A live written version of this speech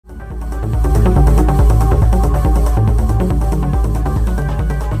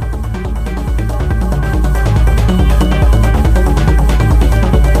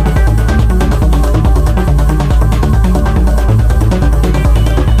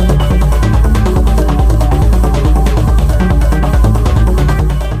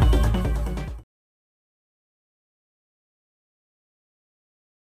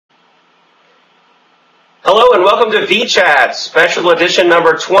welcome to vChat, special edition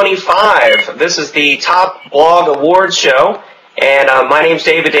number 25. This is the Top Blog Awards show, and my name's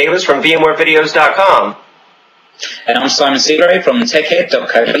David Davis from VMwareVideos.com. And I'm Simon Seagrave from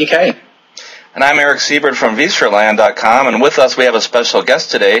techhead.co.uk. And I'm Eric Siebert from vSphereLand.com, and with us we have a special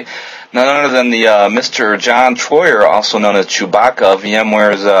guest today, none other than the Mr. John Troyer, also known as Chewbacca,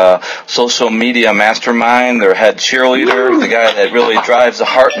 VMware's social media mastermind, their head cheerleader, the guy that really drives the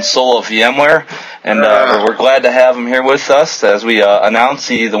heart and soul of VMware. And we're glad to have him here with us as we announce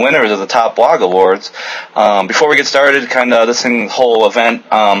the winners of the Top Blog Awards. Before we get started, this whole event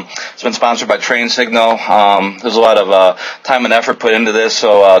has been sponsored by TrainSignal. There's a lot of time and effort put into this,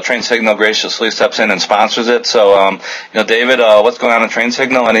 so TrainSignal graciously steps in and sponsors it. So, David, what's going on in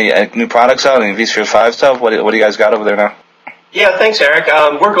TrainSignal? Any new products out? Any vSphere 5 stuff? What do you guys got over there now? Yeah, thanks, Eric.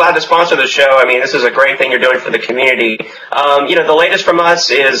 We're glad to sponsor the show. I mean, this is a great thing you're doing for the community. The latest from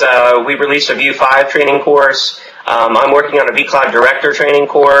us is we released a Vue 5 training course. I'm working on a vCloud Director training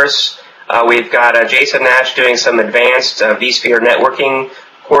course. We've got Jason Nash doing some advanced vSphere networking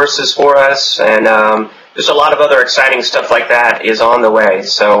courses for us, and just a lot of other exciting stuff like that is on the way.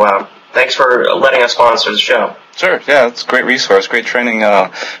 So thanks for letting us sponsor the show. Sure, yeah, it's a great resource, great training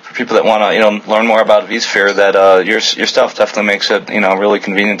for people that want to, learn more about vSphere. That your stuff definitely makes it, really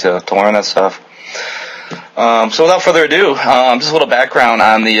convenient to learn that stuff. So without further ado, just a little background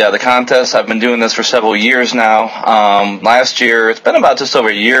on the contest. I've been doing this for several years now. Last year, it's been about just over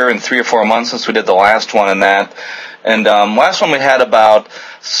a year and 3 or 4 months since we did the last one in that. And last one we had about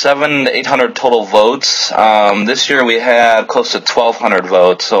 700 to 800 total votes. This year we had close to 1,200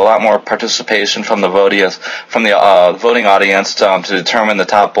 votes, so a lot more participation from the voting audience to determine the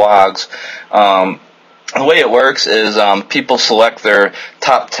top blogs. The way it works is people select their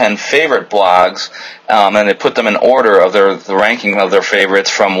top 10 favorite blogs, and they put them in order of the ranking of their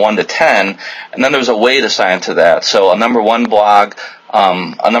favorites from 1 to 10, and then there's a weight assigned to that. So a number 1 blog,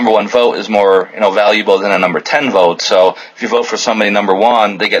 a number 1 vote is more valuable than a number 10 vote. So if you vote for somebody number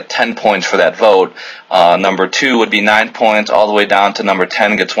 1, they get 10 points for that vote. Number 2 would be 9 points, all the way down to number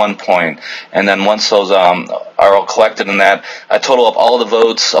 10 gets 1 point. And then once those are all collected in that, I total up all the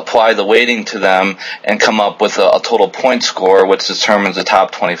votes, apply the weighting to them, and come up with a total point score, which determines the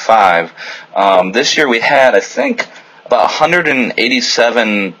top 25. This year we had, I think, about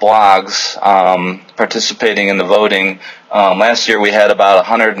 187 blogs participating in the voting. Last year we had about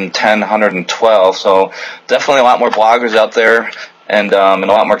 110, 112, so definitely a lot more bloggers out there, and a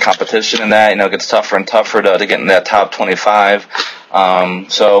lot more competition in that. It gets tougher and tougher to get in that top 25.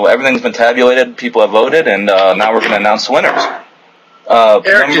 So everything's been tabulated, people have voted, and now we're going to announce the winners.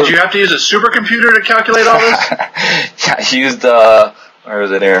 Eric, did you have to use a supercomputer to calculate all this? Yeah, I used, where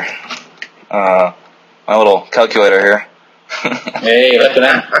is it here? My little calculator here. Hey, look at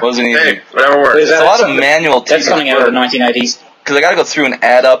that. It wasn't easy. Hey, whatever works. There's a lot of manual That's coming out of the 1980s. Because I got to go through and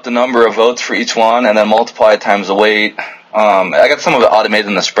add up the number of votes for each one and then multiply it times the weight. I got some of it automated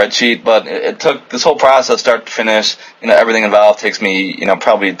in the spreadsheet, but it took this whole process, start to finish. Everything involved takes me,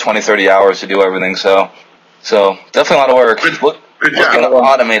 probably 20, 30 hours to do everything. So definitely a lot of work. Good job. Looking to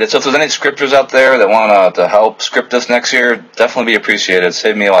automate it. So if there's any scripters out there that want to help script this next year, definitely be appreciated.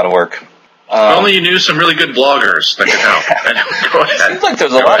 Save me a lot of work. If only you knew some really good bloggers that could help. Go ahead. Seems like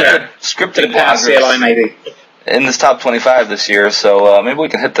there's a lot of good scripted bloggers maybe in this top 25 this year, so maybe we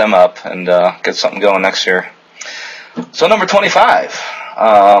can hit them up and get something going next year. So number 25,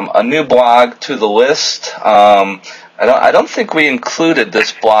 a new blog to the list. I don't think we included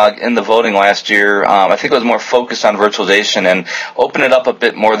this blog in the voting last year. I think it was more focused on virtualization, and opened it up a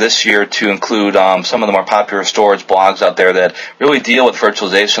bit more this year to include some of the more popular storage blogs out there that really deal with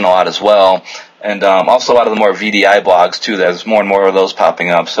virtualization a lot as well. And also a lot of the more VDI blogs too. There's more and more of those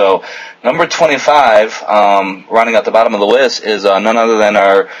popping up. So number 25, running at the bottom of the list, is none other than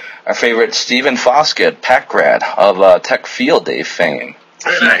our favorite Stephen Foskett, Pack Grad of Tech Field Day fame.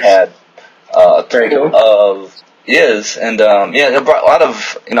 Very nice. Had Very cool. of is, and it brought a lot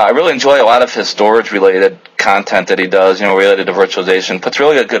of, I really enjoy a lot of his storage related content that he does, related to virtualization. Puts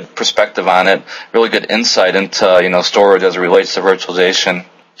really a good perspective on it, really good insight into, storage as it relates to virtualization.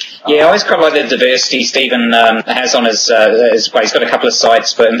 Yeah, I always quite like the diversity Stephen has on his well, he's got a couple of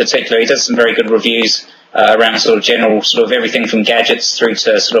sites, but in particular he does some very good reviews around sort of general, sort of everything from gadgets through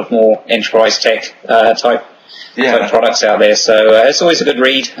to sort of more enterprise tech type products out there. So it's always a good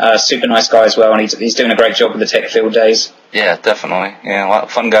read. Super nice guy as well, and he's doing a great job with the Tech Field Days. Yeah, definitely. Yeah, a lot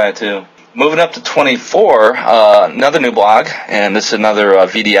of fun guy too. Moving up to 24, another new blog, and this is another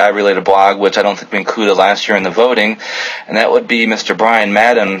VDI-related blog, which I don't think we included last year in the voting, and that would be Mr. Brian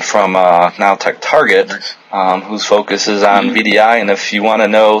Madden from Now Tech Target, whose focus is on VDI, and if you want to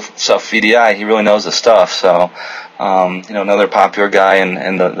know stuff VDI, he really knows the stuff, so... another popular guy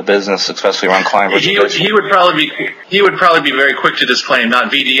in the business, especially around client virtualization. He would probably be very quick to disclaim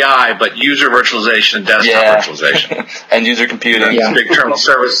not VDI, but user virtualization and desktop virtualization. And user computing. Big terminal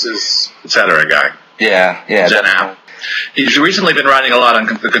services, etc. guy. Yeah. Now. He's recently been writing a lot on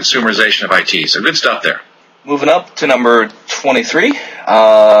the consumerization of IT, so good stuff there. Moving up to number 23,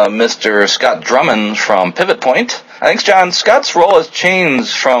 Mr. Scott Drummond from Pivot Point. I think, John, Scott's role has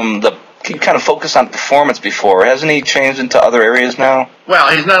changed from he kind of focused on performance before. Hasn't he changed into other areas now? Well,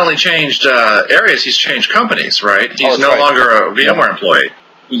 he's not only changed areas, he's changed companies, right? He's no longer a VMware employee.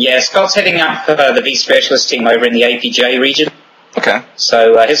 Yeah, Scott's heading up the vSpecialist team over in the APJ region. Okay.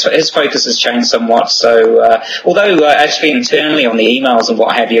 So his focus has changed somewhat. So although actually internally on the emails and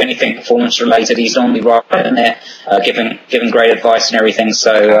what have you, anything performance related, he's normally right in there, giving great advice and everything.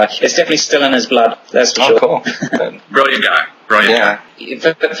 So it's definitely still in his blood. That's for sure. Cool. Brilliant guy.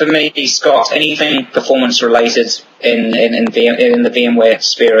 For me, Scott, anything performance related in the VMware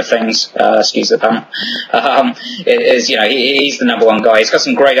sphere of things, excuse the pun, he's the number one guy. He's got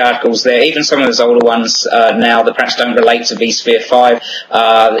some great articles there. Even some of his older ones now that perhaps don't relate to vSphere 5.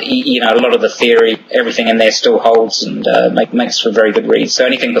 A lot of the theory, everything in there still holds and makes for a very good read. So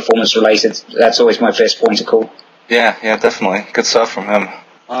anything performance related, that's always my first point of call. Yeah, definitely. Good stuff from him.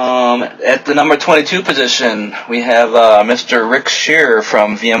 At the number 22 position, we have Mr. Rick Shearer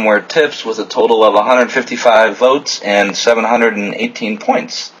from VMware Tips with a total of 155 votes and 718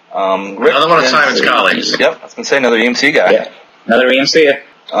 points. Rick, another one of Simon's colleagues. Yep, I was going to say another EMC guy. Yeah, another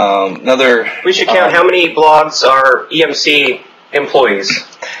EMC. We should count how many blogs are EMC employees.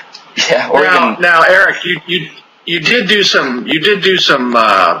 Yeah. Now, Eric, you did do some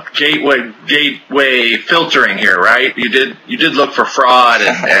gateway filtering here, right? You did look for fraud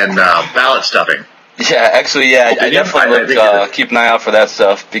and ballot stuffing. Yeah, actually, I definitely keep an eye out for that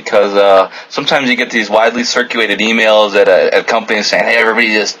stuff because sometimes you get these widely circulated emails at companies saying, "Hey,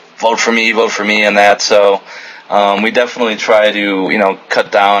 everybody, just vote for me," and that. So we definitely try to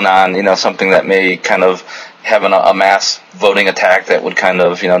cut down on something that may kind of have a mass voting attack that would kind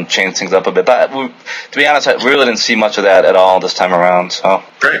of change things up a bit. But to be honest, I really didn't see much of that at all this time around. So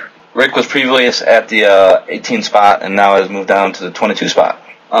great. Rick was previously at the 18 spot and now has moved down to the 22 spot.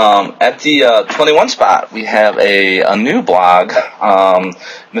 At the 21 spot, we have a new blog,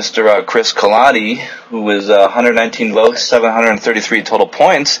 Mr. Chris Colati, who is 119 votes, 733 total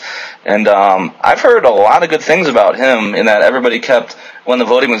points, and I've heard a lot of good things about him in that everybody kept, when the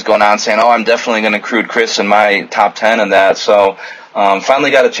voting was going on, saying, "Oh, I'm definitely going to include Chris in my top 10 and that." So finally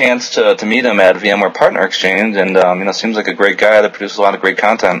got a chance to meet him at VMware Partner Exchange, and seems like a great guy that produces a lot of great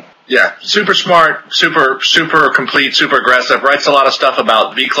content. Yeah, super smart, super complete, super aggressive. Writes a lot of stuff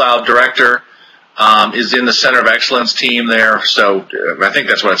about vCloud Director. Is in the Center of Excellence team there, so I think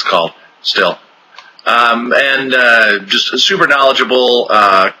that's what it's called still. And just super knowledgeable.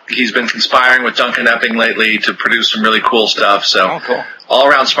 He's been conspiring with Duncan Epping lately to produce some really cool stuff. So cool. All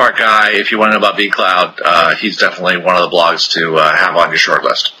around smart guy. If you want to know about vCloud, he's definitely one of the blogs to have on your short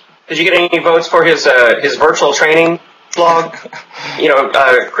list. Did you get any votes for his virtual training blog?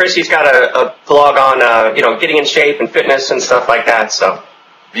 Chris, he's got a blog on getting in shape and fitness and stuff like that. So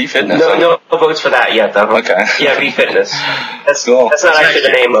vFitness. No votes for that yet, though. Okay. Yeah, vFitness. That's cool. That's not actually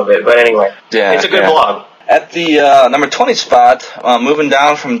the name of it, but anyway, it's a good blog. At the number 20 spot, moving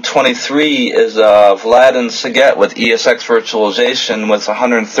down from 23, is Vlad Saget with ESX Virtualization with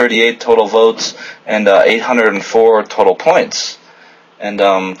 138 total votes and 804 total points. And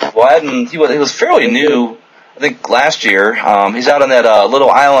Vlad, he was fairly new, I think, last year. He's out on that little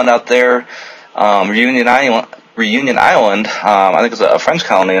island out there, Reunion Island. I think it's a French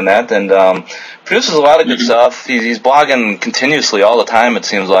colony in that, and produces a lot of good stuff. He's blogging continuously all the time. It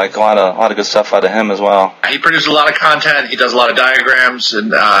seems like a lot of good stuff out of him as well. He produces a lot of content. He does a lot of diagrams,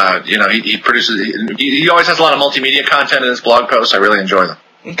 and he produces. He always has a lot of multimedia content in his blog posts. I really enjoy them.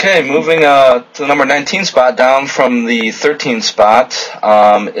 Okay, moving to the number 19 spot, down from the 13th spot,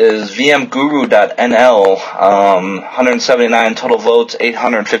 is vmguru.nl, 179 total votes,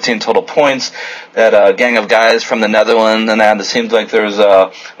 815 total points. That gang of guys from the Netherlands, and it seems like there's,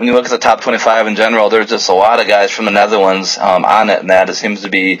 when you look at the top 25 in general, there's just a lot of guys from the Netherlands on it, and it seems to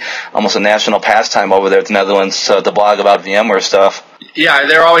be almost a national pastime over there at the Netherlands to blog about VMware stuff. Yeah,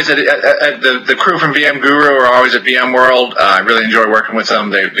 they're always at the crew from VM Guru are always at VMworld. I really enjoy working with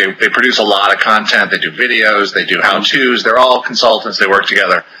them. They produce a lot of content. They do videos. They do how-tos. They're all consultants. They work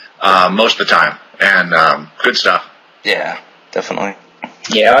together. most of the time, and good stuff. Yeah, definitely.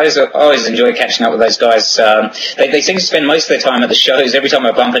 Yeah, I always enjoy catching up with those guys. They seem to spend most of their time at the shows. Every time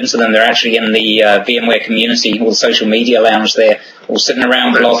I bump into them, they're actually in the VMware community or the social media lounge there, or sitting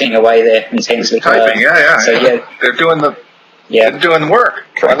around blogging away there intensely. Typing, So they're doing the work.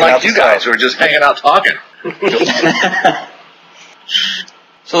 Unlike you guys who are just hanging out talking.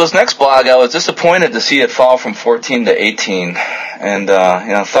 So this next blog, I was disappointed to see it fall from 14 to 18, and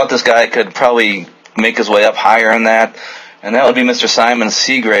thought this guy could probably make his way up higher in that. And that would be Mr. Simon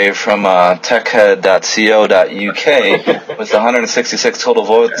Seagrave from techhead.co.uk with 166 total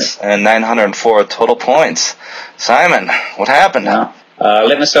votes and 904 total points. Simon, what happened?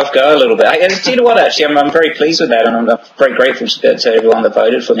 Let myself go a little bit. Do you know what, actually, I'm very pleased with that, and I'm very grateful to everyone that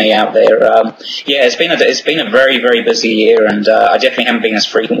voted for me out there. It's been a very, very busy year, and I definitely haven't been as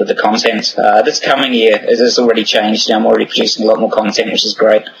frequent with the content. This coming year, it has already changed. I'm already producing a lot more content, which is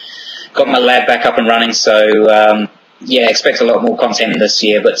great. Got my lab back up and running, so... expect a lot more content this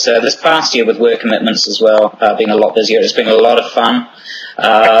year, but this past year with work commitments as well, being a lot busier, it's been a lot of fun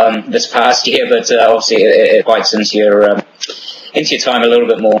this past year, but obviously it bites into your time a little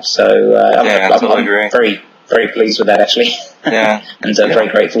bit more, so I'm very, very pleased with that, actually. Yeah. And very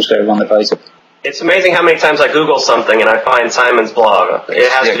grateful to everyone that voted. It's amazing how many times I Google something and I find Simon's blog.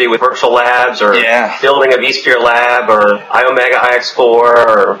 It has to do with virtual labs or building a vSphere lab or iOmega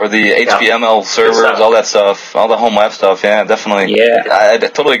IX4 or the HPML servers, all that stuff, all the home web stuff. Yeah, definitely. Yeah, I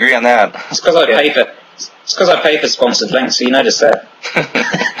totally agree on that. It's because I pay for. It's because I pay for sponsored links, so you notice that.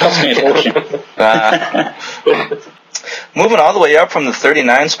 Cost me a fortune. Moving all the way up from the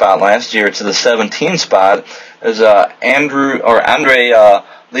 39 spot last year to the 17 spot is Andrei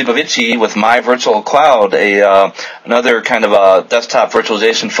Libovici with My Virtual Cloud, another kind of a desktop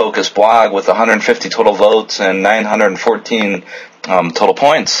virtualization focused blog with 150 total votes and 914 total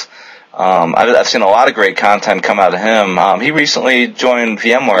points. I've seen a lot of great content come out of him. He recently joined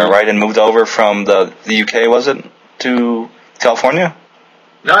VMware, right, and moved over from the UK, was it, to California?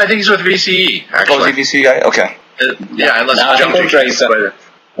 No, I think he's with VCE, actually. Oh, is he VCE guy? Okay. Unless I think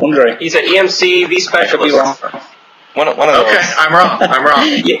Andre. He's an EMC V specialist. One of those. Okay, I'm wrong.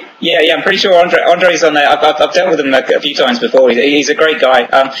 Yeah, I'm pretty sure Andre's on there. I've dealt with him a few times before. He's a great guy.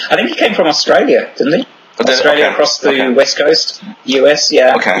 I think he came from Australia, didn't he? Australia across the West Coast, US.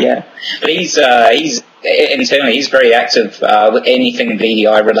 Yeah, yeah. But he's internally he's very active with anything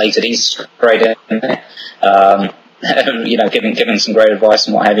VDI related. He's great in there. Giving some great advice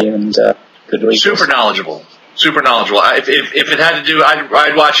and what have you, and good resource. Super knowledgeable. If it had to do,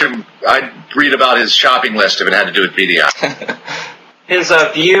 I'd watch him. I'd read about his shopping list if it had to do with VDI. His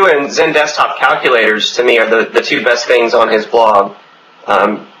View and Zen Desktop calculators, to me, are the two best things on his blog.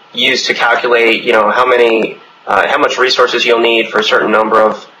 Used to calculate, how much resources you'll need for a certain number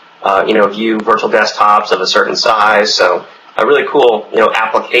of, View virtual desktops of a certain size. So, really cool,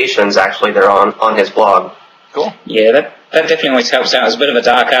 applications actually they're on his blog. Cool. Yeah, that definitely always helps out. It's a bit of a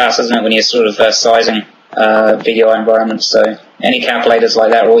dark ass, isn't it, when you're sort of sizing VDI environments. So any calculators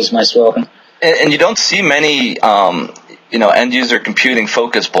like that are always most welcome. And you don't see many, end user computing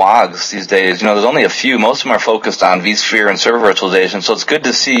focused blogs these days. There's only a few. Most of them are focused on vSphere and server virtualization. So it's good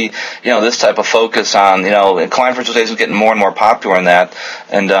to see, this type of focus on, client virtualization is getting more and more popular in that.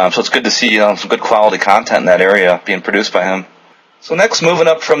 And so it's good to see, some good quality content in that area being produced by him. So next, moving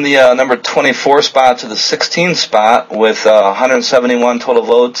up from the number 24 spot to the 16th spot with 171 total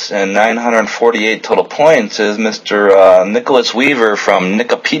votes and 948 total points is Mr. Nicholas Weaver from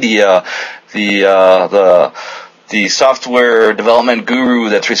Nicopedia, the software development guru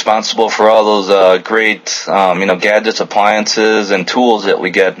that's responsible for all those great gadgets, appliances, and tools that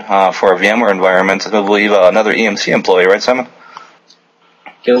we get for our VMware environment. I believe another EMC employee, right, Simon?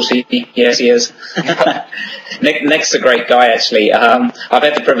 Guilty. Yes, he is. Nick's a great guy, actually. I've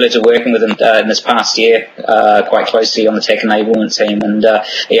had the privilege of working with him in this past year quite closely on the tech enablement team, and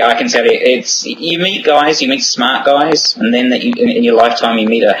I can tell you, you meet smart guys, and then in your lifetime you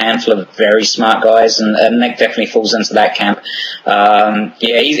meet a handful of very smart guys, and Nick definitely falls into that camp.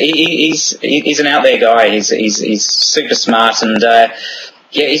 He's an out there guy. He's super smart, and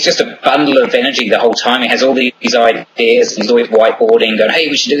he's just a bundle of energy the whole time. He has all these ideas. He's always whiteboarding, going, "Hey,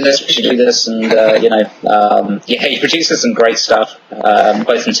 we should do this, and he produces some great stuff,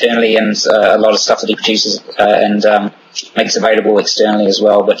 both internally and a lot of stuff that he produces and makes available externally as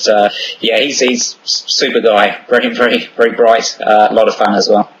well. But he's super guy, very, very, very bright, a lot of fun as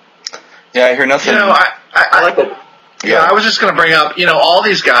well. Yeah, I hear nothing. I like it. Yeah, I was just going to bring up, all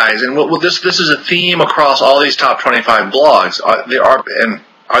these guys, and this is a theme across all these top 25 blogs. Are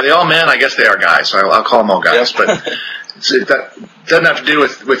they all men? I guess they are guys, so I'll call them all guys. Yep. But that doesn't have to do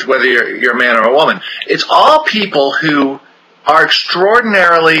with whether you're a man or a woman. It's all people who are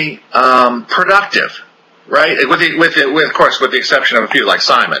extraordinarily productive, right? With of course, with the exception of a few like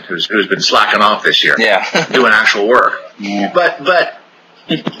Simon, who's been slacking off this year, doing actual work. Yeah. But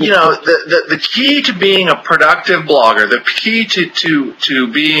the key to being a productive blogger, the key to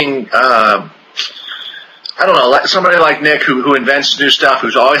being I don't know, like somebody like Nick who invents new stuff,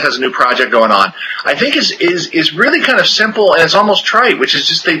 who always has a new project going on, I think is really kind of simple, and it's almost trite, which is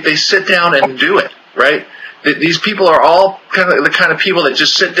just they sit down and do it, right? These people are all kind of the kind of people that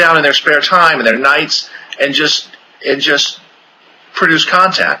just sit down in their spare time and their nights and just produce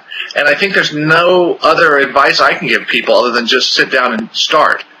content. And I think there's no other advice I can give people other than just sit down and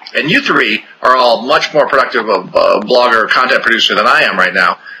start. And you three are all much more productive of blogger or content producer than I am right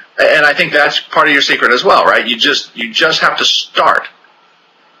now. And I think that's part of your secret as well, right? You just have to start.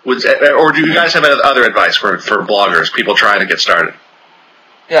 Or do you guys have other advice for bloggers, people trying to get started?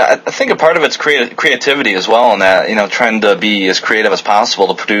 Yeah, I think a part of it's creativity as well, in that, trying to be as creative as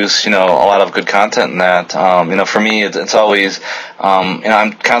possible to produce, a lot of good content in that. For me, it's always,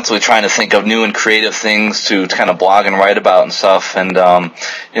 I'm constantly trying to think of new and creative things to kind of blog and write about and stuff. And,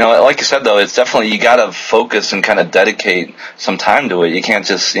 like you said, though, it's definitely, you got to focus and kind of dedicate some time to it. You can't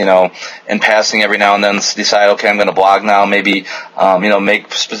just, in passing every now and then decide, okay, I'm going to blog now, maybe,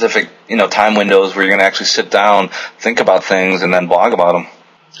 make specific, time windows where you're going to actually sit down, think about things, and then blog about them.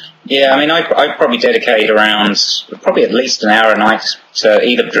 Yeah, I mean, I probably dedicate around probably at least an hour a night to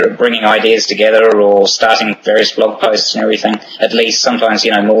either bringing ideas together or starting various blog posts and everything. At least sometimes,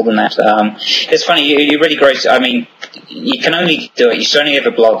 more than that. It's funny, you really grow. I mean, you can only do it. You should only ever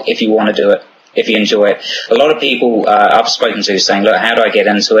blog if you want to do it, if you enjoy it. A lot of people I've spoken to saying, look, how do I get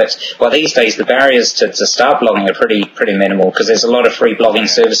into it? Well, these days the barriers to start blogging are pretty minimal, because there's a lot of free blogging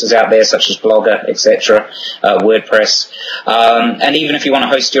services out there, such as Blogger, etc., WordPress. And even if you want to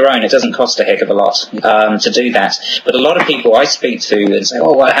host your own, it doesn't cost a heck of a lot to do that. But a lot of people I speak to and say,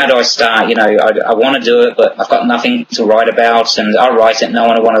 oh, well, how do I start? I want to do it, but I've got nothing to write about, and I'll write it, no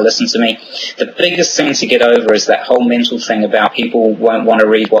one will want to listen to me. The biggest thing to get over is that whole mental thing about people won't want to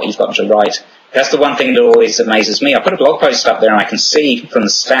read what you've got to write. That's the one thing that always amazes me. I put a blog post up there and I can see from the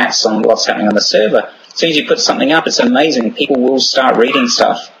stats on what's happening on the server. As soon as you put something up, it's amazing. People will start reading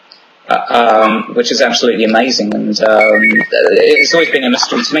stuff, which is absolutely amazing. And it's always been a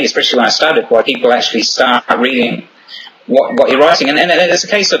mystery to me, especially when I started, why people actually start reading what you're writing. And it's a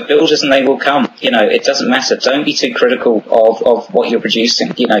case of builders and they will come. It doesn't matter. Don't be too critical of what you're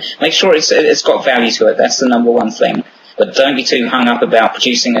producing. Make sure it's got value to it. That's the number one thing. But don't be too hung up about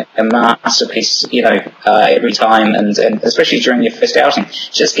producing a masterpiece, every time, and especially during your first outing.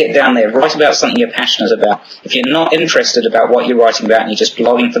 Just get down there, write about something you're passionate about. If you're not interested about what you're writing about and you're just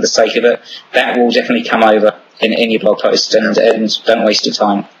blogging for the sake of it, that will definitely come over in your blog post, and don't waste your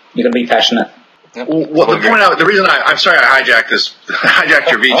time. You're going to be passionate. Yep. Well, the reason I'm sorry I hijacked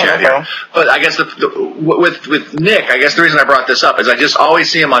your vChat here, but I guess with Nick, I guess the reason I brought this up is I just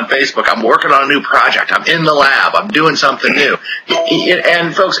always see him on Facebook. I'm working on a new project. I'm in the lab. I'm doing something new.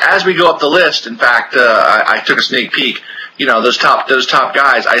 And folks, as we go up the list, in fact, I took a sneak peek. Those top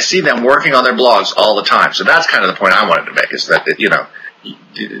guys, I see them working on their blogs all the time. So that's kind of the point I wanted to make, is that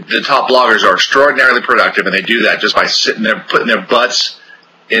the top bloggers are extraordinarily productive, and they do that just by sitting there, putting their butts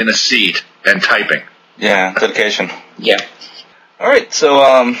in a seat and typing. Yeah, dedication. Yeah. All right,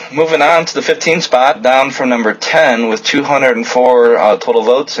 so moving on to the 15th spot, down from number 10 with 204 total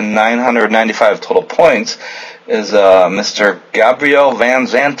votes and 995 total points, is Mr. Gabriel Van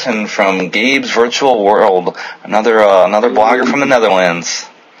Zanten from Gabe's Virtual World, another blogger from the Netherlands.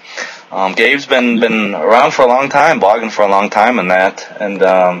 Gabe's been around for a long time, blogging for a long time in that, and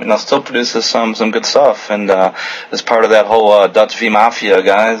still produces some good stuff, and is part of that whole Dutch V Mafia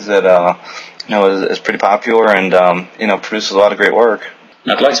guys that is pretty popular, and produces a lot of great work.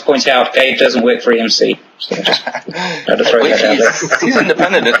 I'd like to point out, Gabe doesn't work for EMC, so just had to throw that out there. He's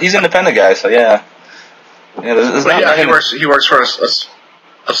independent. He's an independent guy, so yeah. He works for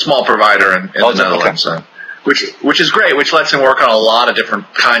a small provider in the Netherlands. Okay. Which is great, which lets him work on a lot of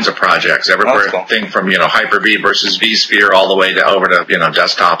different kinds of projects. Everything from Hyper-V versus vSphere all the way over to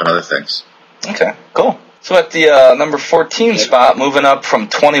desktop and other things. Okay, cool. So at the number 14 spot, moving up from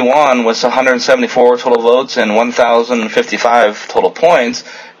 21 with 174 total votes and 1,055 total points,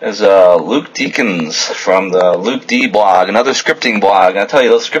 is Luke Deakins from the Luke D blog, another scripting blog. I tell you,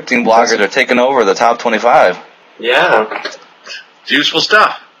 those scripting bloggers are taking over the top 25. Yeah. It's useful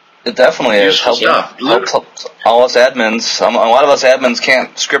stuff. It definitely is. Helps all us admins. A lot of us admins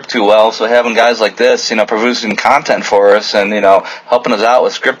can't script too well, so having guys like this, producing content for us and, helping us out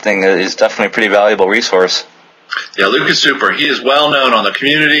with scripting is definitely a pretty valuable resource. Yeah, Luke is super. He is well known on the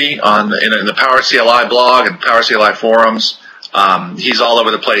community, in the Power CLI blog and Power CLI forums. He's all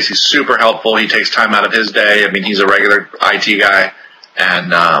over the place. He's super helpful. He takes time out of his day. I mean, he's a regular IT guy,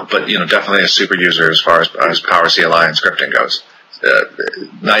 but definitely a super user as far as Power CLI and scripting goes.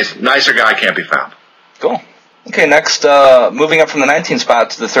 Nicer guy can't be found. Cool. Okay, next, moving up from the 19th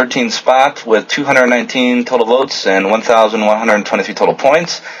spot to the 13th spot with 219 total votes and 1,123 total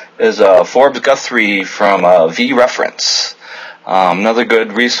points is Forbes Guthrie from VReference. Another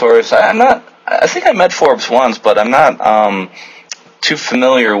good resource. I think I met Forbes once, but I'm not too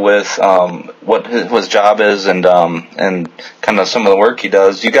familiar with what his job is and kind of some of the work he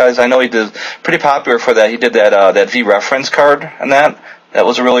does. You guys, I know he did pretty popular for that. He did that VReference card, and that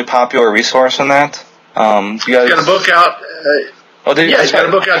was a really popular resource in that. You guys, he's got a book out. He's got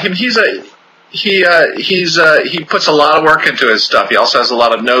a book out. He puts a lot of work into his stuff. He also has a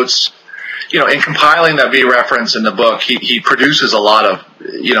lot of notes. In compiling that V-reference in the book, he produces a lot of,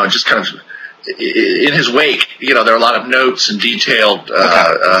 just kind of in his wake. There are a lot of notes and detailed,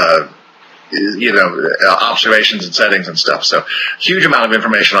 observations and settings and stuff. So, huge amount of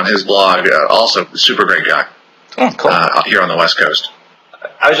information on his blog. Also, super great guy. Oh, cool. Here on the West Coast.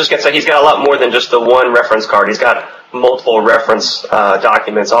 I was just going to say, he's got a lot more than just the one reference card. He's got multiple reference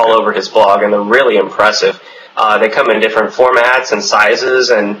documents all over his blog, and they're really impressive. They come in different formats and sizes,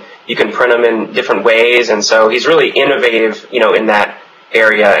 and you can print them in different ways, and so he's really innovative, in that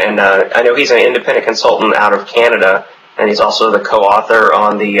area. And I know he's an independent consultant out of Canada, and he's also the co-author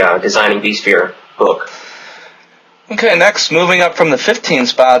on the Designing vSphere book. Okay, next, moving up from the 15th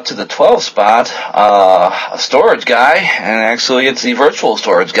spot to the 12th spot, a storage guy, and actually it's the virtual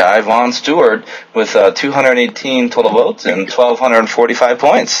storage guy, Vaughn Stewart, with 218 total votes and 1,245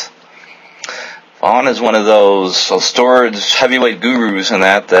 points. Vaughn is one of those storage heavyweight gurus in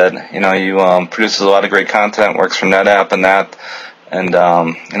that he produces a lot of great content, works for NetApp and that,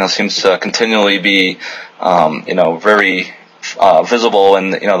 and seems to continually be very visible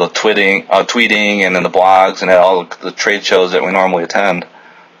in the tweeting and in the blogs and at all the trade shows that we normally attend.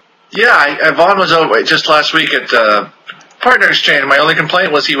 Yeah, Vaughn was over just last week at Partner Exchange. My only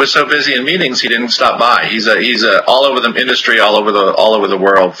complaint was he was so busy in meetings he didn't stop by. He's all over the industry, all over the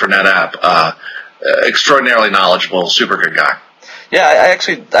world for NetApp. Extraordinarily knowledgeable, super good guy. Yeah,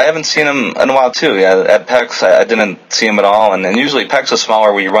 I haven't seen him in a while too. Yeah, at PEX I didn't see him at all, and usually PEX is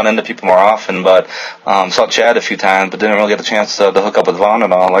smaller where you run into people more often. But saw Chad a few times, but didn't really get a chance to hook up with Vaughn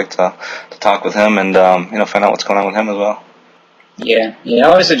at all. I'd like to talk with him and find out what's going on with him as well. Yeah, I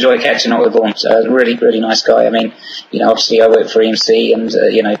always enjoy catching up with Vaughn. Really, really nice guy. I mean, obviously I work for EMC, and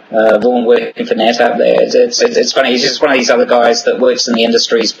Vaughn working for NetApp there. It's funny. He's just one of these other guys that works in the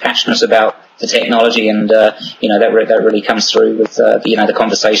industry, is passionate about the technology, and that really comes through with the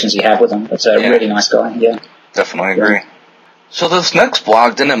conversations you have with him. But really nice guy. Yeah, definitely agree. Yeah. So this next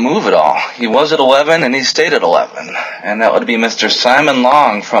blog didn't move at all. He was at 11 and he stayed at 11. And that would be Mr. Simon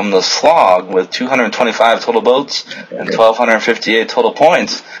Long from the Slog with 225 total votes and 1,258 total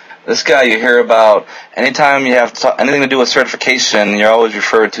points. This guy you hear about anytime you have anything to do with certification, you're always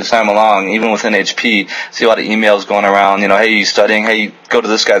referred to Simon Long, even within HP. See a lot of emails going around, hey, you studying? Hey, go to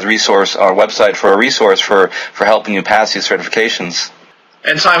this guy's resource or website for a resource for helping you pass these certifications.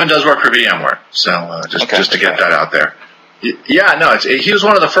 And Simon does work for VMware, so just to get that out there. Yeah, no, he was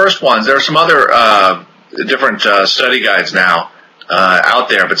one of the first ones. There are some other different study guides now out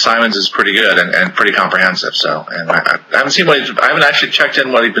there, but Simon's is pretty good and pretty comprehensive. So, and I haven't seen I haven't actually checked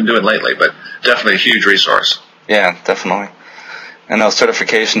in what he's been doing lately, but definitely a huge resource. Yeah, definitely. And those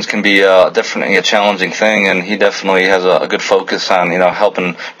certifications can be definitely a challenging thing, and he definitely has a good focus on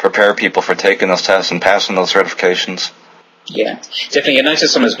helping prepare people for taking those tests and passing those certifications. Yeah, definitely. I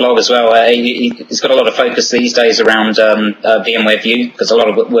noticed on his blog as well, he's got a lot of focus these days around VMware View, because a lot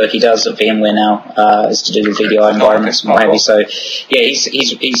of work he does at VMware now is to do with VDI environments and what have you. So, yeah,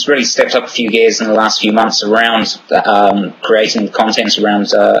 he's really stepped up a few gears in the last few months around creating content around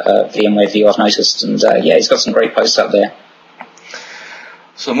VMware View, I've noticed. And, he's got some great posts up there.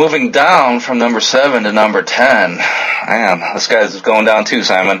 So moving down from number 7 to number 10, man, this guy's going down too,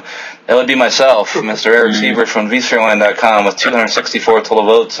 Simon. That would be myself, Mr. Eric Sievert from vSphereland.com with 264 total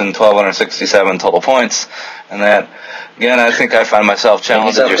votes and 1,267 total points. And that, again, I think I find myself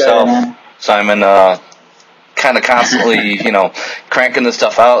challenged as yourself, Simon, kind of constantly, cranking this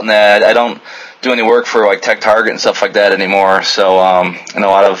stuff out, and that I don't do any work for like Tech Target and stuff like that anymore. So,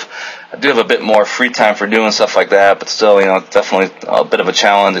 I do have a bit more free time for doing stuff like that, but still, definitely a bit of a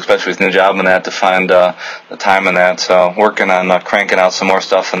challenge, especially with new job and that, to find the time in that. So working on cranking out some more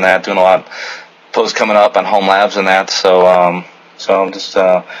stuff in that, doing a lot of posts coming up on home labs and that. So So I'm just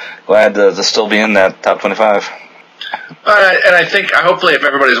glad to still be in that top 25. And I think hopefully if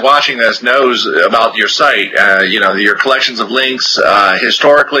everybody's watching this knows about your site, your collections of links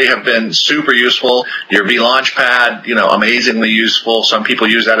historically have been super useful. Your vLaunchpad, amazingly useful. Some people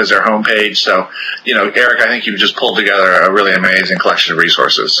use that as their homepage. So, Eric, I think you've just pulled together a really amazing collection of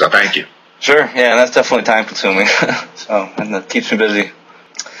resources. So thank you. Sure, yeah, that's definitely time consuming. And that keeps me busy.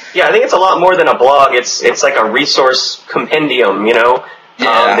 Yeah, I think it's a lot more than a blog. It's like a resource compendium,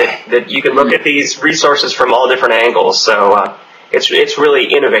 that you can look at these resources from all different angles. So it's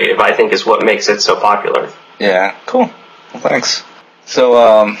really innovative, I think, is what makes it so popular. Yeah, cool. Well, thanks.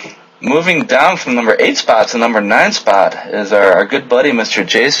 So moving down from number 8 spot to number 9 spot is our good buddy, Mr.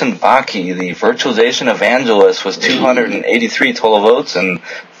 Jason Bakke, the virtualization evangelist, with 283 total votes and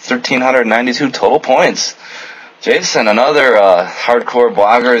 1,392 total points. Jason, another hardcore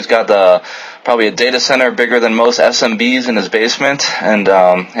blogger, has got probably a data center bigger than most SMBs in his basement, and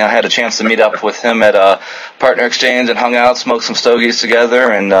I had a chance to meet up with him at a partner exchange and hung out, smoked some stogies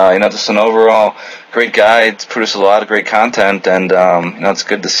together, and just an overall great guy. He's produced a lot of great content, and it's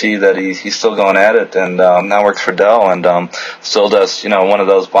good to see that he's still going at it, and now works for Dell, and still does one of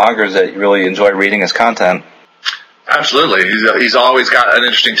those bloggers that you really enjoy reading his content. Absolutely, he's always got an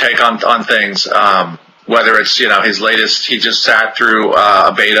interesting take on things. Whether it's his latest, he just sat through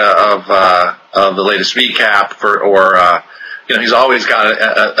a beta of the latest vCap, or he's always got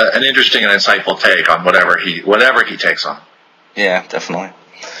an interesting and insightful take on whatever he takes on. Yeah, definitely.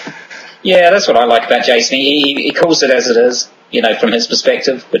 Yeah, that's what I like about Jason. He calls it as it is, from his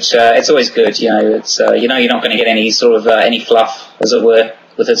perspective, which it's always good. It's you're not going to get any sort of any fluff, as it were,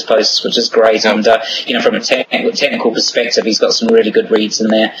 with his posts, which is great. And from a technical perspective, he's got some really good reads in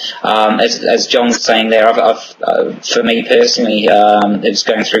there. As John was saying there, I've for me personally, it's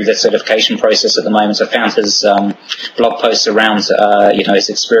going through the certification process at the moment. I found his blog posts around his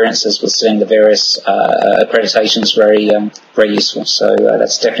experiences with seeing the various accreditations very useful. So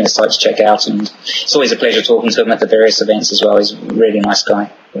that's definitely a site to check out, and it's always a pleasure talking to him at the various events as well. He's a really nice guy.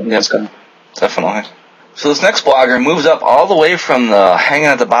 Nice guy. Definitely. So this next blogger moves up all the way from hanging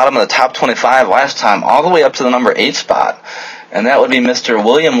at the bottom of the top 25 last time, all the way up to the number 8 spot. And that would be Mr.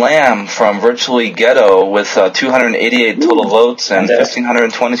 William Lamb from Virtually Ghetto with 288 total votes and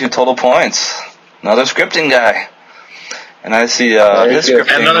 1,522 total points. Another scripting guy. And I see his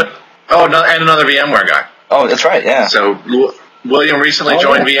scripting. And another VMware guy. Oh, that's right, yeah. So William recently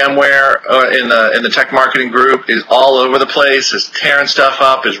joined VMware in the tech marketing group, is all over the place, is tearing stuff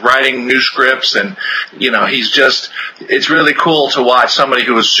up, is writing new scripts, and it's really cool to watch somebody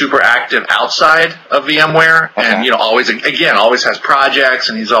who is super active outside of VMware, and always has projects,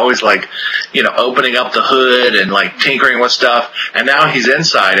 and he's always opening up the hood and tinkering with stuff, and now he's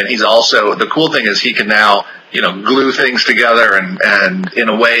inside, and he's also, the cool thing is he can now glue things together and in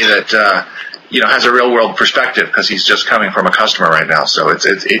a way that has a real world perspective, because he's just coming from a customer right now. So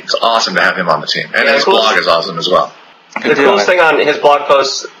it's awesome to have him on the team. And his blog is awesome as well. The coolest thing on his blog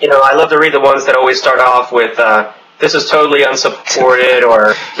posts, I love to read the ones that always start off with, this is totally unsupported,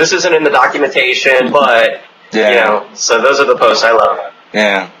 or this isn't in the documentation, but, so those are the posts I love.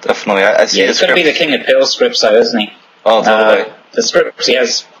 Yeah, definitely. I see he's going to be the king of Perl scripts, though, isn't he? Oh, totally. The scripts he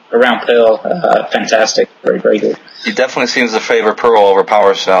has around Perl, fantastic. Very, very good. He definitely seems to favor Perl over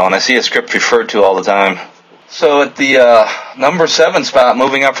PowerShell, and I see a script referred to all the time. So at the number 7 spot,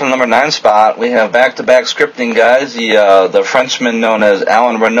 moving up from the number 9 spot, we have back-to-back scripting guys. The Frenchman known as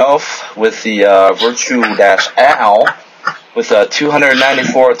Alain Renouf with the Virtue-Al with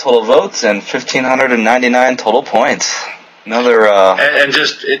 294 total votes and 1,599 total points. Another... And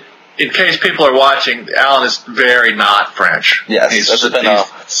just... in case people are watching, Alan is very not French. Yes, he's so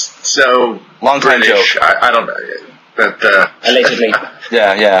long time British. joke. I don't know, but allegedly.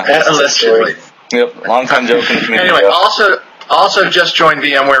 Yeah. Allegedly. Yep, long time joke in the community. Anyway, also just joined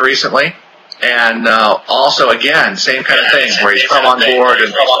VMware recently, and also again same kind of thing where he's come on board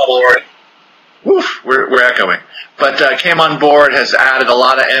and woof, we're echoing. But came on board, has added a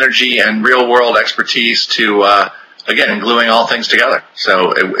lot of energy and real world expertise to. Again, gluing all things together.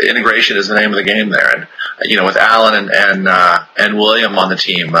 So integration is the name of the game there. And with Alan and William on the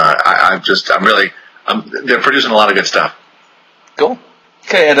team, they're producing a lot of good stuff. Cool.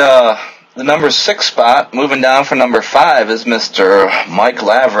 Okay, at the number 6 spot, moving down from number 5, is Mr. Mike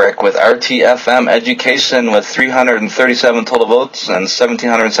Laverick with RTFM Education with 337 total votes and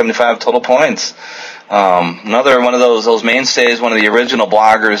 1,775 total points. Another one of those mainstays, one of the original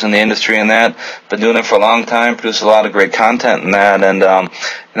bloggers in the industry in that. Been doing it for a long time, produced a lot of great content in that, and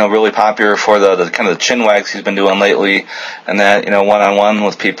really popular for the kind of the chin wags he's been doing lately, and that one-on-one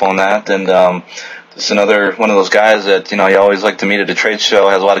with people and that, and just another one of those guys that, you always like to meet at a trade show,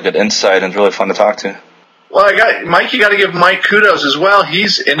 has a lot of good insight, and is really fun to talk to. Well, Mike. You got to give Mike kudos as well.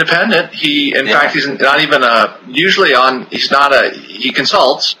 He's independent. In fact, he's not even usually on. He's not he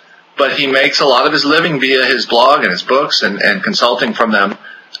consults, but he makes a lot of his living via his blog and his books and consulting from them,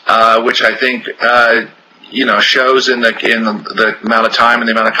 which I think shows in the amount of time and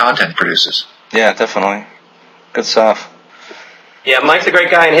the amount of content he produces. Yeah, definitely, good stuff. Yeah, Mike's a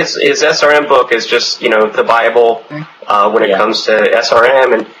great guy, and his SRM book is just the Bible when it comes to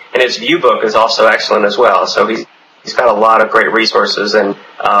SRM, and his View book is also excellent as well. So he's got a lot of great resources, and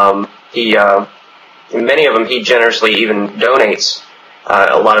many of them he generously even donates.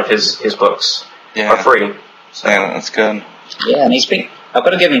 A lot of his books are free. So. Yeah, that's good. Yeah, and I've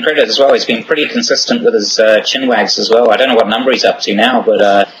got to give him credit as well. He's been pretty consistent with his chin wags as well. I don't know what number he's up to now,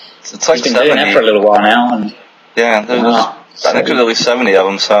 but it's like he's been 70. doing that for a little while now. And I think there's at least 70 of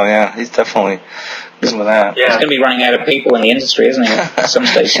them, so yeah, he's definitely good with that. Yeah. He's going to be running out of people in the industry, isn't he, at some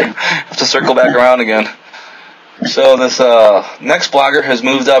station? Have to circle back around again. So this next blogger has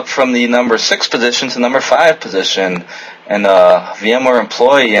moved up from the number 6 position to number 5 position, and VMware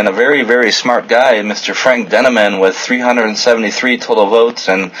employee and a very, very smart guy, Mr. Frank Deneman, with 373 total votes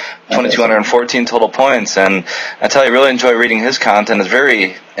and 2,214 total points. And I tell you, I really enjoy reading his content. It's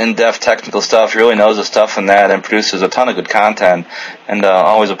very in-depth technical stuff. He really knows his stuff in that and produces a ton of good content. And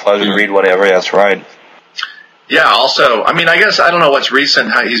always a pleasure to read whatever he has to write. Yeah. Also, I guess I don't know what's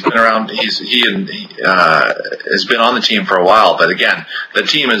recent. How he's been around. He has been on the team for a while. But again, the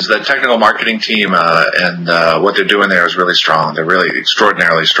technical marketing team, and what they're doing there is really strong. They're really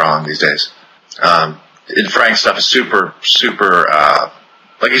extraordinarily strong these days. And Frank's stuff is super, super,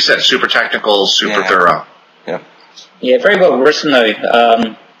 like you said, super technical, super thorough. Yeah. Yeah, very well written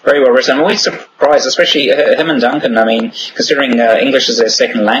though. Very well written. I'm always surprised, especially him and Duncan. Considering English is their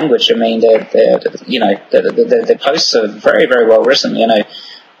second language, their posts are very, very well written.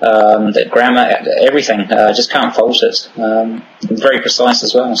 The grammar, everything, just can't fault it. Very precise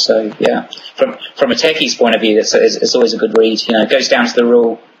as well. So yeah, from a techie's point of view, it's always a good read. It goes down to the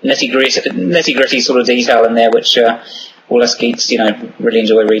real nitty gritty sort of detail in there, which all us geeks, really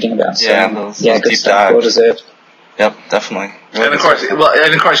enjoy reading about. So, those good stuff, well deserved. Yep, definitely. Really and of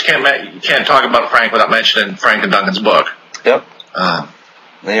course, you can't talk about Frank without mentioning Frank and Duncan's book. Yep.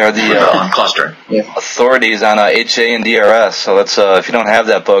 They are the on clustering authorities on HA and DRS. So that's if you don't have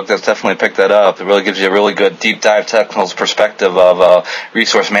that book, that's definitely pick that up. It really gives you a really good deep dive technical perspective of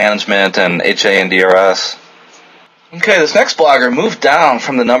resource management and HA and DRS. Okay, this next blogger moved down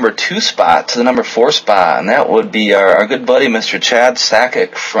from the number 2 spot to the number 4 spot, and that would be our good buddy Mr. Chad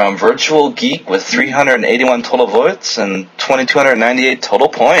Sakic from Virtual Geek with 381 total votes and 2,298 total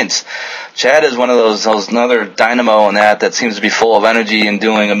points. Chad is one of those another dynamo in that seems to be full of energy and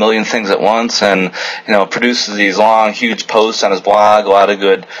doing a million things at once, and produces these long, huge posts on his blog, a lot of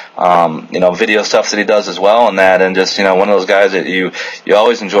good video stuff that he does as well, and just one of those guys that you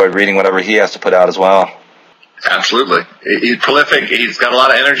always enjoy reading whatever he has to put out as well. Absolutely. He's prolific. He's got a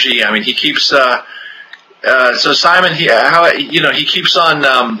lot of energy. He keeps, so Simon, he keeps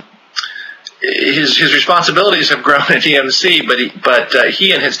on, his responsibilities have grown at EMC, but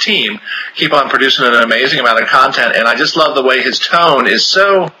he and his team keep on producing an amazing amount of content, and I just love the way his tone is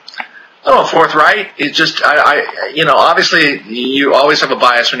so, forthright. It just, obviously you always have a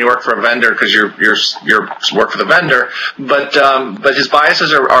bias when you work for a vendor because you're work for the vendor, but his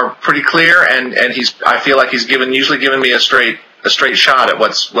biases are pretty clear, and I feel like he's usually given me a straight shot at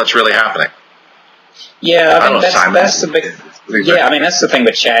what's really happening. Yeah, that's the big. Yeah, that's the thing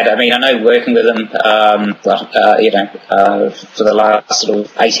with Chad. I know working with him, for the last sort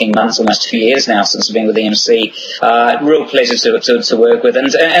of 18 months, almost 2 years now since I've been with EMC. Real pleasure to work with,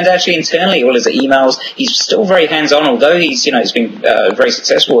 and actually internally, all his emails, he's still very hands-on. Although he's been very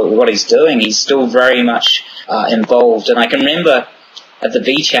successful with what he's doing, he's still very much involved. And I can remember at the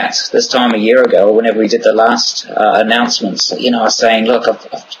vChat this time a year ago, or whenever we did the last announcements, I was saying, look,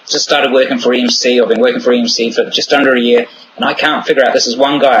 I've just started working for EMC. I've been working for EMC for just under a year, and I can't figure out, this is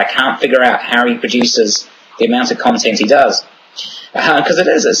one guy, I can't figure out how he produces the amount of content he does. Because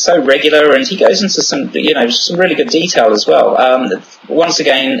it's so regular, and he goes into some really good detail as well. Once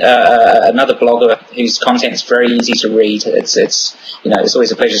again, another blogger whose content is very easy to read. It's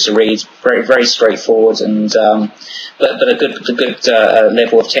always a pleasure to read. Very, very straightforward, and but a good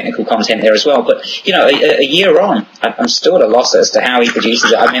level of technical content there as well. But a year on, I'm still at a loss as to how he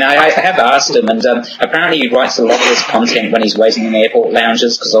produces it. I have asked him, and apparently he writes a lot of his content when he's waiting in airport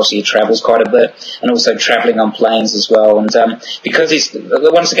lounges, because obviously he travels quite a bit, and also traveling on planes as well. And because he's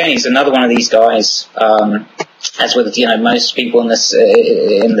another one of these guys as with most people in this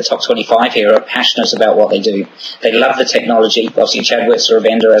in the top 25 here, are passionate about what they do. They love the technology. Obviously, Chadwick's a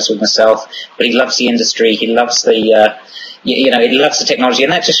vendor, as with myself, but he loves the industry. He loves the he loves the technology,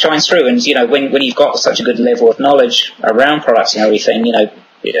 and that just shines through. And when you've got such a good level of knowledge around products and everything,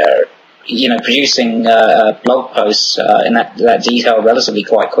 producing blog posts in that detail relatively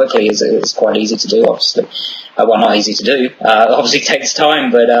quite quickly is quite easy to do, obviously. Well, not easy to do. Obviously, it takes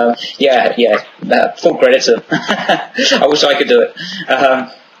time, but full credit to I wish I could do it.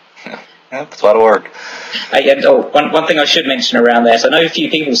 It's a lot of work. One thing I should mention around that, I know a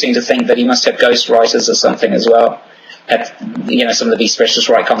few people seem to think that he must have ghostwriters or something as well. Some of the specialists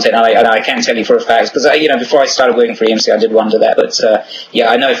write content, and I can tell you for a fact, because before I started working for EMC, I did wonder that, but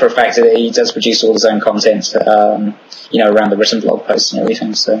I know for a fact that he does produce all his own content, around the written blog posts and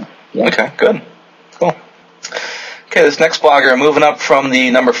everything. So yeah. Okay, good, cool. Okay, this next blogger, moving up from the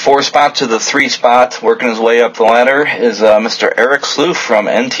number 4 spot to the 3 spot, working his way up the ladder, is Mr. Eric Sloof from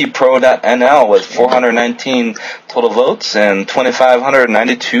ntpro.nl with 419 total votes and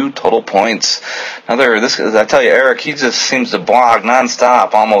 2,592 total points. I tell you, Eric, he just seems to blog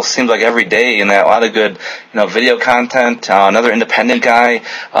nonstop, almost seems like every day, and a lot of good, video content. Another independent guy.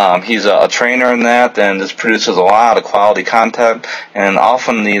 He's a trainer in that, and just produces a lot of quality content. And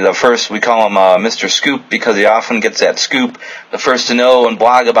often the first, we call him Mr. Scoop, because he often gets that scoop, the first to know and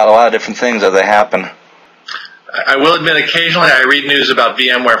blog about a lot of different things as they happen. I will admit, occasionally I read news about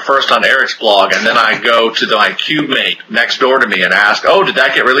VMware first on Eric's blog, and then I go to my CubeMate next door to me and ask, "Oh, did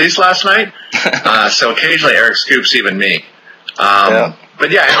that get released last night?" So occasionally Eric scoops even me. But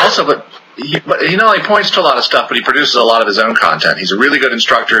yeah, and also, he not only points to a lot of stuff, but he produces a lot of his own content. He's a really good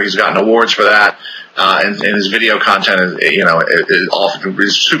instructor. He's gotten awards for that, and his video content is often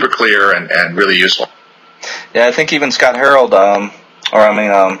super clear and really useful. Yeah, I think even Scott Harrod had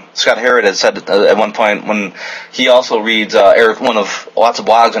said at one point when he also reads one of lots of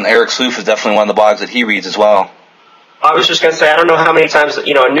blogs, and Eric Sloof is definitely one of the blogs that he reads as well. I was just going to say, I don't know how many times a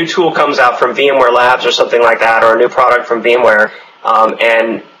new tool comes out from VMware Labs or something like that, or a new product from VMware,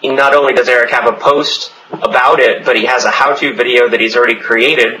 and not only does Eric have a post about it, but he has a how-to video that he's already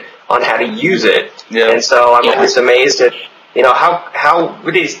created on how to use it. Yeah. And so I'm always amazed at how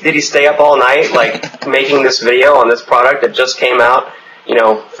did he stay up all night, like, making this video on this product that just came out,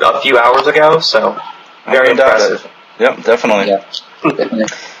 a few hours ago. So very impressive. Yep, definitely. Yeah, definitely.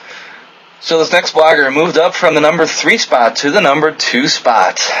 So this next blogger moved up from the number 3 spot to the number 2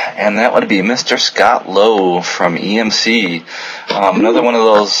 spot, and that would be Mr. Scott Lowe from EMC. Another one of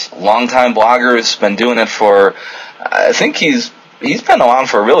those longtime bloggers, been doing it for, I think he's been around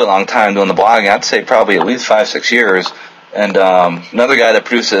for a really long time doing the blogging. I'd say probably at least 5-6 years. And another guy that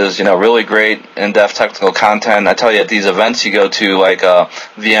produces, really great in-depth technical content. I tell you, at these events you go to, like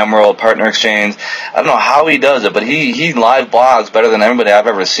VMworld, Partner Exchange, I don't know how he does it, but he live blogs better than anybody I've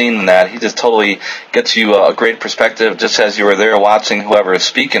ever seen in that. He just totally gets you a great perspective, just as you were there watching whoever is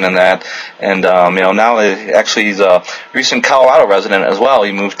speaking in that. And now actually he's a recent Colorado resident as well.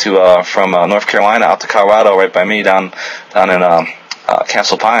 He moved from North Carolina out to Colorado, right by me down in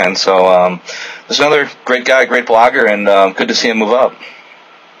Castle Pine. So there's another great guy, great blogger, and good to see him move up.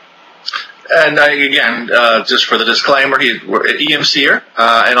 And again, just for the disclaimer, we're EMCer,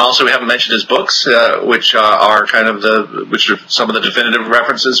 and also we haven't mentioned his books, which are some of the definitive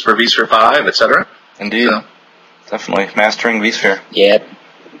references for vSphere 5, etc. Indeed, definitely mastering vSphere. Yeah,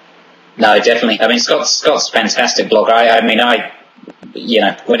 no, definitely. I mean, Scott's a fantastic blog.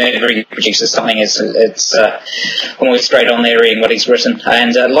 Whenever he produces something, it's I'm always straight on there reading what he's written.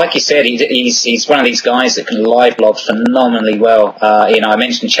 And like you said, he's one of these guys that can live blog phenomenally well. I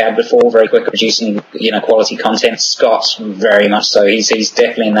mentioned Chad before, very quick at producing quality content. Scott, very much so. He's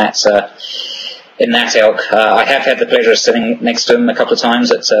definitely in that ilk. I have had the pleasure of sitting next to him a couple of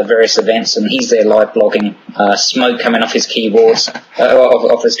times at various events, and he's there live blogging, smoke coming off his keyboards,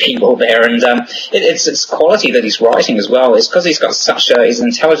 off his keyboard there, and it's quality that he's writing as well. It's because he's got he's an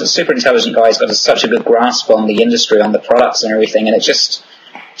intelligent, super intelligent guy. He's got such a good grasp on the industry, on the products and everything, and it just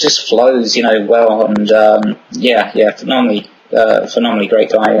flows, well, and phenomenally great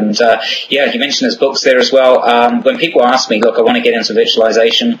guy. And you mentioned his books there as well. When people ask me, look, I want to get into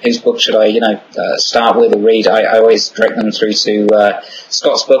virtualization, whose book should I start with or read, I always direct them through to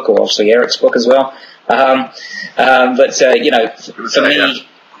Scott's book, or obviously Eric's book as well. For me,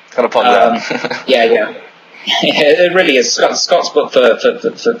 kind of pop it really is. Scott's book for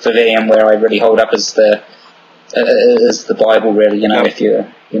VMware I really hold up as the Bible, really. If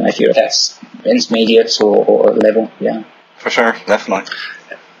you're that's intermediate or level, yeah. For sure, definitely.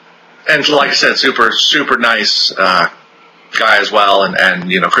 And like I said, super, super nice guy as well,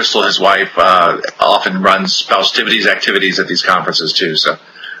 and Crystal, his wife, often runs festivities activities at these conferences too. So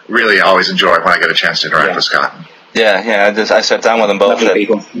really, I always enjoy it when I get a chance to interact with Scott. Yeah. I sat down with them both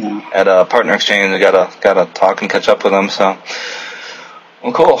at a partner exchange. I gotta talk and catch up with them. So,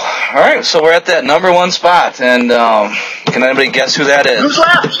 well, cool. All right, so we're at that number one spot, and can anybody guess who that is? Who's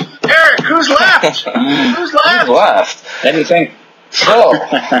left, Eric? Who's left? Who's left? Who's left? Let me think. So,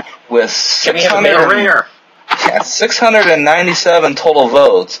 with 697 total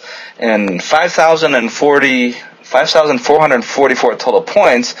votes and 5,444 total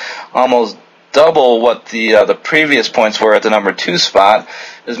points, almost double what the previous points were at the number 2 spot,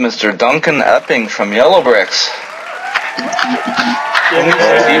 is Mr. Duncan Epping from Yellow Bricks.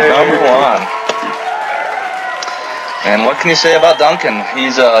 Number 1. And what can you say about Duncan?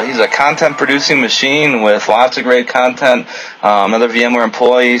 He's a content producing machine with lots of great content. Another VMware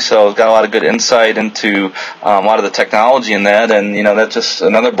employee, so he's got a lot of good insight into a lot of the technology in that. And that's just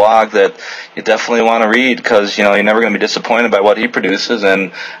another blog that you definitely want to read, because you're never going to be disappointed by what he produces.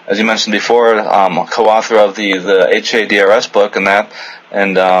 And as you mentioned before, co-author of the HADRS book and that.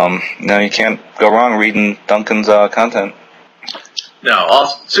 And you can't go wrong reading Duncan's content. No,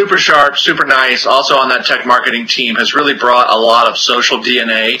 super sharp, super nice. Also on that tech marketing team, has really brought a lot of social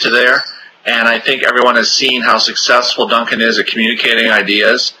DNA to there. And I think everyone has seen how successful Duncan is at communicating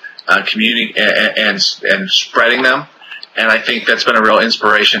ideas, and spreading them. And I think that's been a real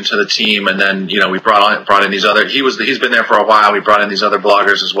inspiration to the team. And then we brought in these other. He's been there for a while. We brought in these other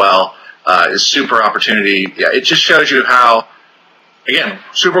bloggers as well. It's super opportunity. Yeah, it just shows you how, again,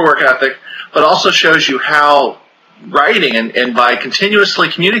 super work ethic, but also shows you how writing and by continuously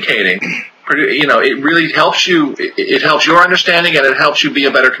communicating, it really helps you. It helps your understanding, and it helps you be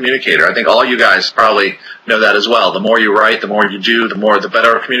a better communicator. I think all you guys probably know that as well. The more you write, the more you do, the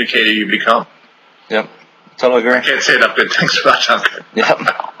better a communicator you become. Yep, totally agree. I can't say enough good things about Duncan. Yep.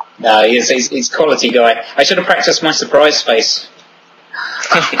 No, he's quality guy. I should have practiced my surprise face.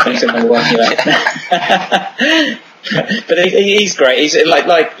 But he's great. He's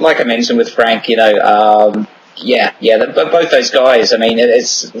like I mentioned with Frank. Both those guys. I mean,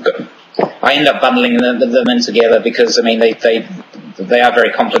 I end up bundling them in together because they are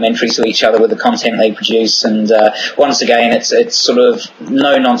very complementary to each other with the content they produce. And once again, it's sort of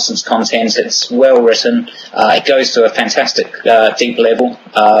no nonsense content. It's well written. It goes to a fantastic deep level,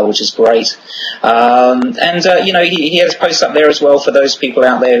 which is great. He has posts up there as well for those people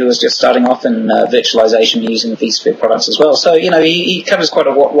out there who are just starting off in virtualization using vSphere products as well. So he covers quite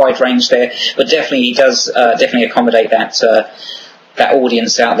a wide range there, but definitely he does definitely accommodate that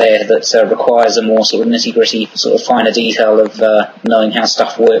audience out there that requires a more sort of nitty-gritty, sort of finer detail of knowing how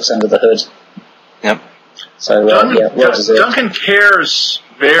stuff works under the hood. Yep. So, Duncan cares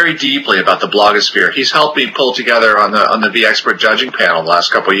very deeply about the blogosphere. He's helped me pull together on the vExpert judging panel the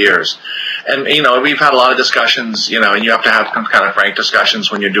last couple of years. And, we've had a lot of discussions, and you have to have some kind of frank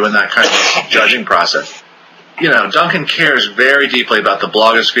discussions when you're doing that kind of judging process. Duncan cares very deeply about the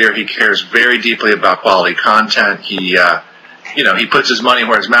blogosphere. He cares very deeply about quality content. He puts his money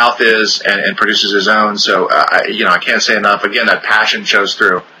where his mouth is and produces his own. So, I can't say enough. Again, that passion shows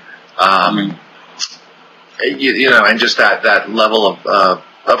through. And just that level of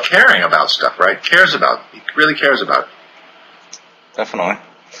caring about stuff, right? He really cares about it. Definitely.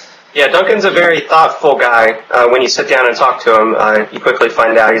 Yeah, Duncan's a very thoughtful guy. When you sit down and talk to him, you quickly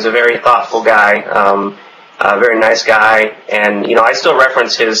find out he's a very thoughtful guy, a very nice guy. And, I still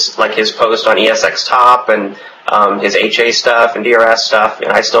reference his post on ESX Top and his HA stuff and DRS stuff,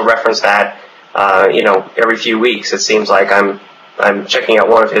 and I still reference that, every few weeks. It seems like I'm checking out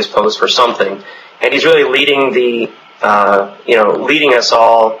one of his posts for something, and he's really leading leading us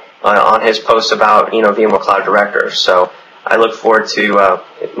all on his posts about VMware Cloud Director. So I look forward to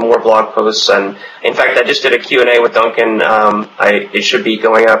more blog posts, and in fact, I just did a Q&A with Duncan. It should be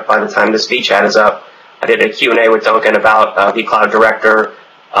going up by the time this vChat is up. I did a Q&A with Duncan about vCloud Director.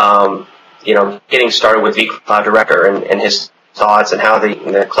 Getting started with vCloud Director and his thoughts and how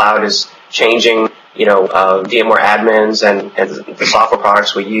the cloud is changing, VMware admins and the software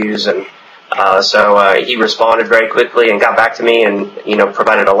products we use. And so he responded very quickly and got back to me and,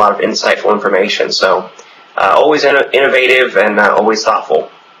 provided a lot of insightful information. So always innovative and always thoughtful.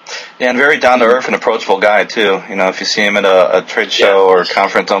 Yeah, and very down-to-earth and approachable guy, too. If you see him at a trade show or a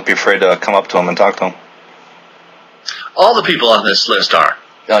conference, don't be afraid to come up to him and talk to him. All the people on this list are.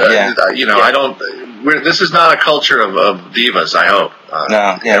 I don't. This is not a culture of divas. I hope.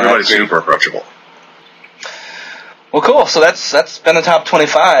 No, yeah, everybody's super approachable. Well, cool. So that's been the top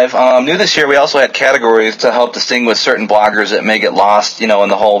 25. New this year, we also had categories to help distinguish certain bloggers that may get lost, in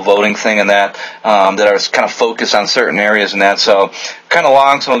the whole voting thing and that are kind of focused on certain areas and that. So kind of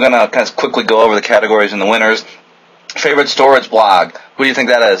long, so I'm going to kind of quickly go over the categories and the winners. Favorite storage blog. Who do you think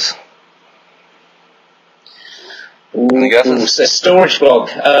that is? Any guesses? So storage blog.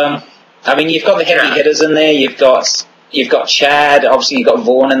 I mean, you've got the heavy hitters in there. You've got Chad. Obviously, you've got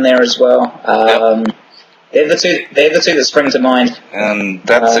Vaughan in there as well. Yep. They're the two that spring to mind. And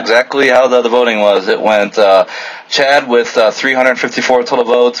that's exactly how the voting was. It went Chad with 354 total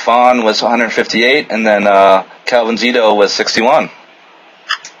votes, Vaughn was 158, and then Calvin Zito was 61.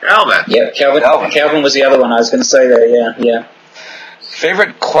 Calvin. Yeah, Calvin was the other one I was going to say there, yeah.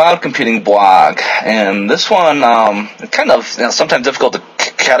 Favorite cloud computing blog, and this one, kind of sometimes difficult to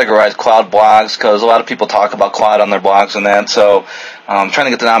categorize cloud blogs because a lot of people talk about cloud on their blogs and that, so trying to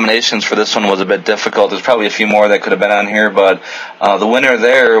get the nominations for this one was a bit difficult. There's probably a few more that could have been on here, but the winner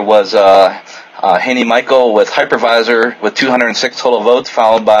there was Haney Michael with Hypervisor with 206 total votes,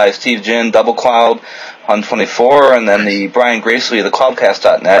 followed by Steve Jin, Double Cloud, 124, and then the Brian Gracely of the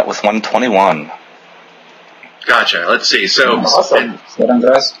Cloudcast.net with 121. Gotcha. Let's see. So, Awesome.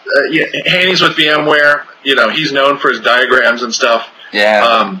 Haney's with VMware. He's known for his diagrams and stuff.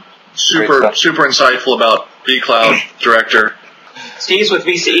 Yeah. Super insightful about vCloud Director. Steve's with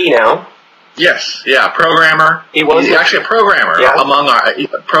VCE now. Yes. Yeah. Programmer. He's actually a programmer among our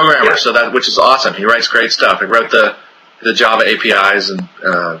programmers. So which is awesome. He writes great stuff. He wrote the Java APIs and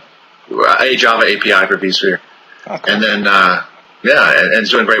a Java API for vSphere. Okay. And then and he's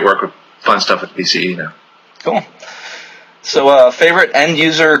doing great work with fun stuff at VCE now. Cool. So, favorite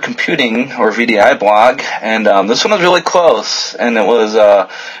end-user computing, or VDI blog, and this one was really close, and it was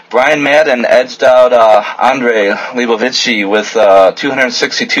Brian Madden edged out Andrei Leibovici with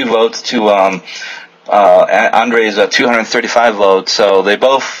 262 votes to Andrei's 235 votes, so they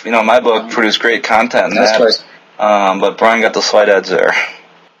both, in my book, produced great content. That's close. But Brian got the slight edge there.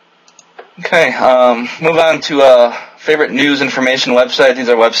 Okay, move on to favorite news information website. These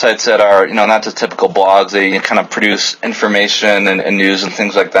are websites that are, not just typical blogs. They kind of produce information and news and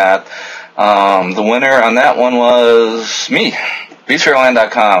things like that. The winner on that one was me,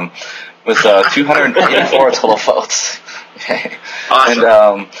 vSphereland.com, with 284 total votes. Okay.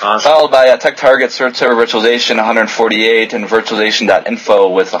 Awesome. And followed by Tech Target, Search Server Virtualization, 148, and Virtualization.info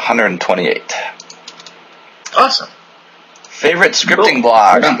with 128. Awesome. Favorite scripting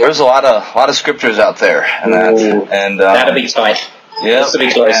blog. There's a lot of scripters out there, and that'll be tight. Yeah, that'll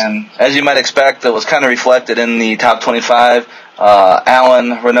be close. And as you might expect, it was kind of reflected in the top 25.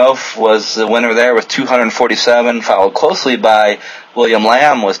 Alan Renouf was the winner there with 247, followed closely by William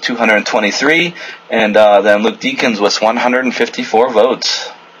Lamb with 223, and then Luke Deakins with 154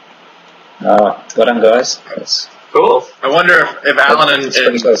 votes. Well done, guys. Cool. I wonder if Alan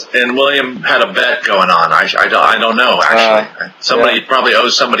and William had a bet going on. I don't know, actually. Somebody probably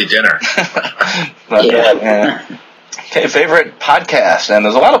owes somebody dinner. Yeah. Okay, favorite podcast, and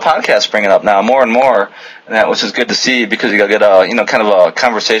there's a lot of podcasts springing up now, more and more, and that, which is good to see because you get a kind of a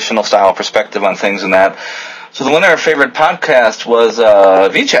conversational style perspective on things and that. So the winner of favorite podcast was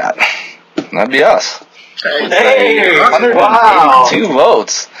vChat. That'd be us. Hey, 182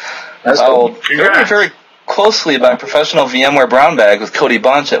 votes. That's cool. Very, very closely by Professional VMware Brown Bag with Cody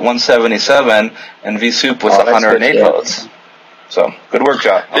Bunch at 177, and vSoup with 108 votes. So, good work,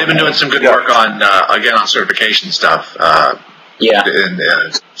 John. They've been doing some good work on certification stuff.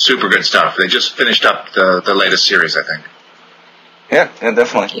 And super good stuff. They just finished up the latest series, I think. Yeah,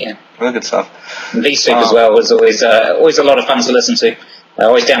 definitely. Yeah. Really good stuff. And vSoup as well was always a lot of fun to listen to. I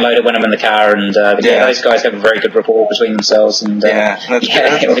always download it when I'm in the car, and those guys have a very good rapport between themselves. And it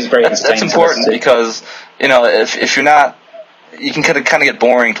was very entertaining. That's important because if you're not, you can kind of get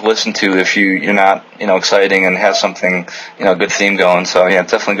boring to listen to if you're not exciting and have something good theme going. So yeah,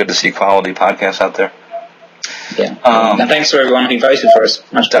 it's definitely good to see quality podcasts out there. Yeah. And thanks to everyone who voted for us.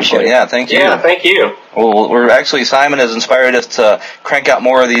 Much appreciated. Yeah, thank you. Yeah, thank you. Well, Simon has inspired us to crank out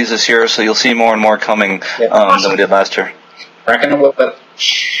more of these this year, so you'll see more and more coming than we did last year. We're going to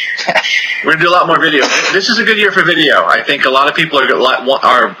do a lot more video. This is a good year for video. I think a lot of people a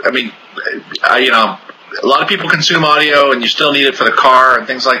lot of people consume audio, and you still need it for the car and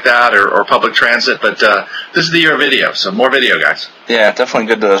things like that, or public transit. But this is the year of video, so more video, guys. Yeah, definitely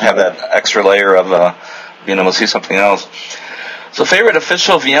good to have that extra layer of being able to see something else. So, favorite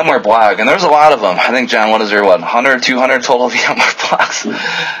official VMware blog, and there's a lot of them. I think, John, what is there, 100, 200 total VMware blogs?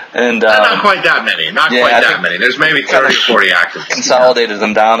 And not quite that many. Not quite that many. There's maybe 30 or 40 active. Consolidated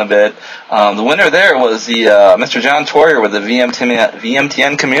them down a bit. The winner there was the Mr. John Toyer with the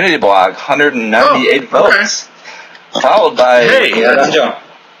VMTN community blog, 198 votes. followed by John.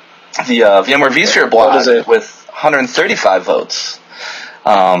 the VMware vSphere blog with 135 votes.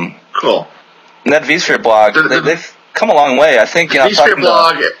 Cool. And that vSphere blog, they've come a long way. I think, vSphere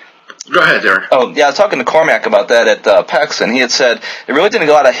blog. Go ahead, Derek. Oh, yeah, I was talking to Cormac about that at PEX, and he had said it really didn't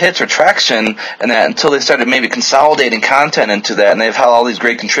get a lot of hits or traction in that until they started maybe consolidating content into that, and they've had all these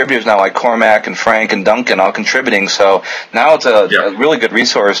great contributors now, like Cormac and Frank and Duncan all contributing, so now it's a really good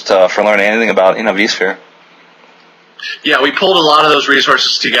resource for learning anything about vSphere. Yeah, we pulled a lot of those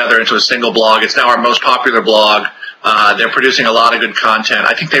resources together into a single blog. It's now our most popular blog. They're producing a lot of good content.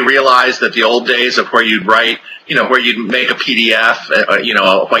 I think they realized that the old days of where you'd write, where you'd make a PDF,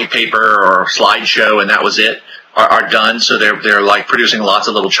 a white paper or a slideshow, and that was it, are done. So they're like producing lots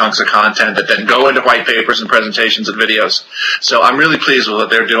of little chunks of content that then go into white papers and presentations and videos. So I'm really pleased with what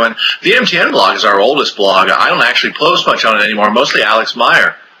they're doing. The MTN blog is our oldest blog. I don't actually post much on it anymore, mostly Alex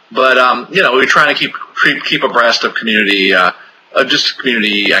Meyer. But, we're trying to keep abreast of community, just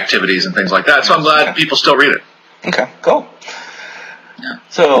community activities and things like that. So I'm glad people still read it. Okay, cool.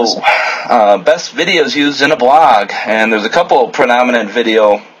 So, best videos used in a blog, and there's a couple predominant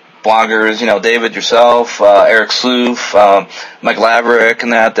video bloggers, David, yourself, Eric Sloof, Mike Laverick,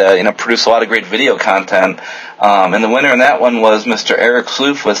 and that, produce a lot of great video content. And the winner in that one was Mr. Eric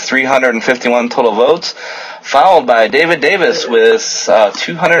Sloof with 351 total votes, followed by David Davis with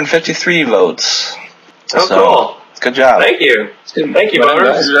 253 votes. Oh, so, cool. Good job. Thank you. Thank you,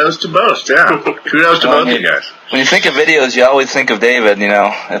 both. Kudos to both, yeah. Kudos to both of you guys. When you think of videos, you always think of David,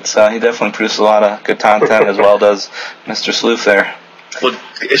 It's he definitely produces a lot of good content, as well does Mr. Sloof there. Well,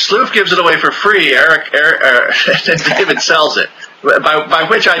 Sloof gives it away for free. Eric David sells it. By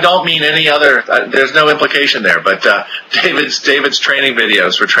which I don't mean any other. There's no implication there. But David's training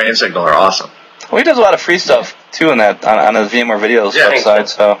videos for Train Signal are awesome. Well, he does a lot of free stuff too on his VMware Videos website.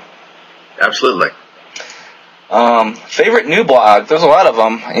 So absolutely. Favorite new blog? There's a lot of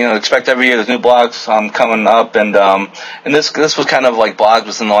them. Expect every year there's new blogs coming up, and this was kind of like blogs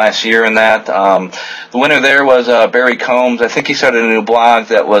within the last year. And that the winner there was Barry Combs. I think he started a new blog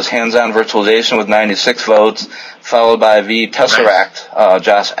that was hands-on virtualization with 96 votes, followed by vTesseract,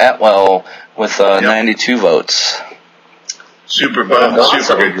 Josh Atwell with 92 votes. Super good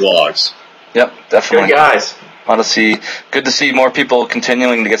blogs. Yep, definitely. Good guys. Good to see more people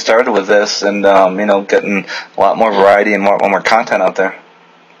continuing to get started with this, and getting a lot more variety and more content out there.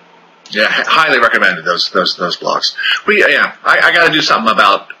 Yeah, highly recommended those blogs. I got to do something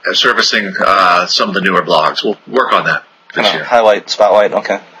about servicing some of the newer blogs. We'll work on that this year. Spotlight.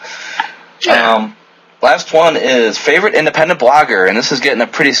 Okay. Yeah. Last one is favorite independent blogger, and this is getting a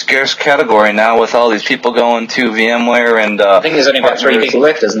pretty scarce category now with all these people going to VMware and. I think there's only about 3 people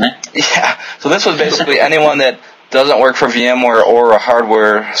left, isn't there? Yeah. So this was basically anyone that doesn't work for VMware or a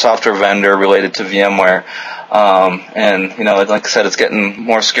hardware software vendor related to VMware. And like I said, it's getting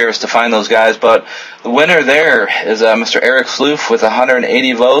more scarce to find those guys. But the winner there is Mr. Eric Sloof with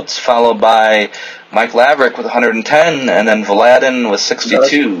 180 votes, followed by Mike Laverick with 110, and then Vladen with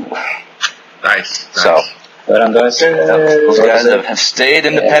 62. Nice. So, well done, guys. Those guys have stayed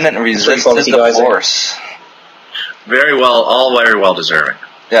independent and resisted the force. Very well, all very well deserving.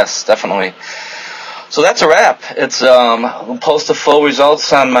 Yes, definitely. So that's a wrap. We'll post the full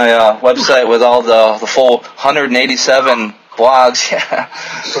results on my website with all the full 187 blogs,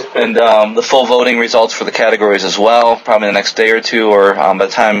 and the full voting results for the categories as well. Probably the next day or two, or by the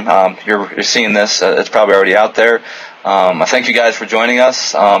time you're seeing this, it's probably already out there. I thank you guys for joining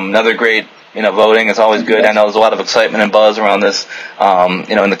us. Another great. Voting is always good. I know there's a lot of excitement and buzz around this,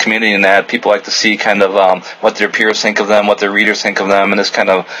 in the community, and that people like to see kind of what their peers think of them, what their readers think of them, and this kind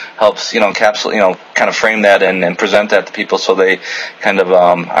of helps, encapsulate, kind of frame that and present that to people so they kind of,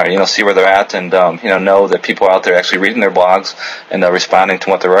 are, see where they're at and, know that people are out there actually reading their blogs and responding to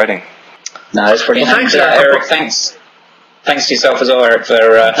what they're writing. No, that's pretty well, nice. Eric, thanks. Thanks to yourself as well, Eric, for,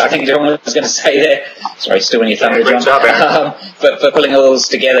 I think John was going to say there, sorry, still in your thunder, John, but for pulling all this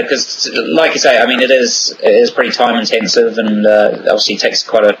together, because, like you say, I mean, it is pretty time-intensive, and obviously takes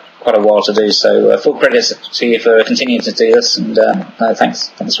quite a while to do, so full credit to you for continuing to do this, and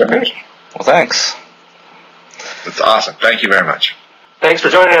thanks very much. Well, thanks. That's awesome. Thank you very much. Thanks for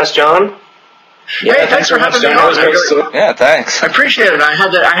joining us, John. Yeah, hey, thanks for having me on. Yeah, thanks. I appreciate it. I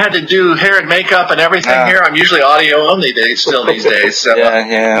had to do hair and makeup and everything here. I'm usually audio only these days. So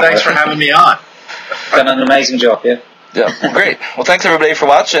thanks for having me on. Done an amazing job, yeah. Yeah, great. Well, thanks everybody for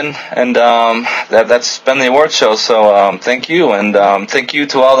watching, and that's been the award show. So thank you, and thank you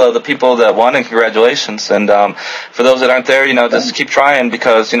to all the people that won, and congratulations. And for those that aren't there, just keep trying,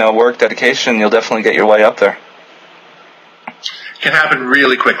 because work, dedication, you'll definitely get your way up there. Can happen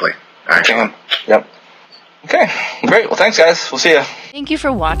really quickly. Actually. Yep. Okay, great. Well, thanks, guys. We'll see you. Thank you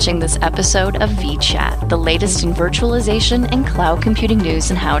for watching this episode of vChat, the latest in virtualization and cloud computing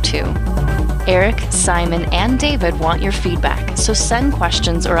news and how-to. Eric, Simon, and David want your feedback, so send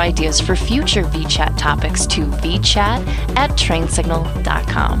questions or ideas for future vChat topics to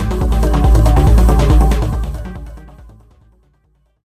vchat@trainsignal.com.